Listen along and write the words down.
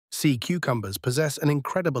Sea cucumbers possess an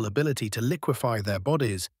incredible ability to liquefy their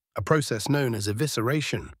bodies, a process known as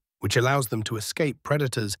evisceration, which allows them to escape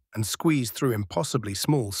predators and squeeze through impossibly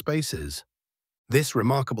small spaces. This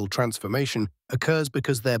remarkable transformation occurs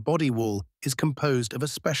because their body wall is composed of a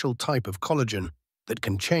special type of collagen that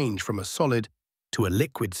can change from a solid to a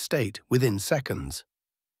liquid state within seconds.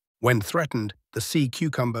 When threatened, the sea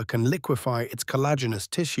cucumber can liquefy its collagenous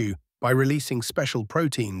tissue by releasing special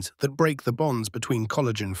proteins that break the bonds between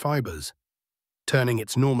collagen fibers, turning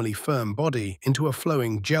its normally firm body into a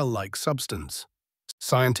flowing gel-like substance.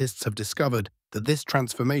 Scientists have discovered that this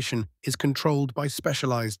transformation is controlled by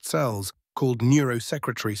specialized cells called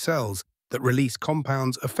neurosecretory cells that release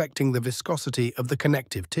compounds affecting the viscosity of the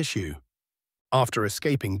connective tissue. After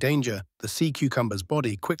escaping danger, the sea cucumber's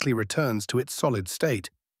body quickly returns to its solid state,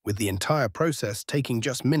 with the entire process taking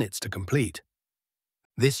just minutes to complete.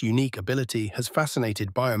 This unique ability has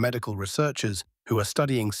fascinated biomedical researchers who are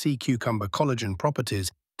studying sea cucumber collagen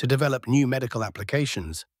properties to develop new medical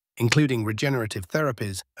applications, including regenerative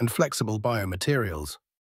therapies and flexible biomaterials.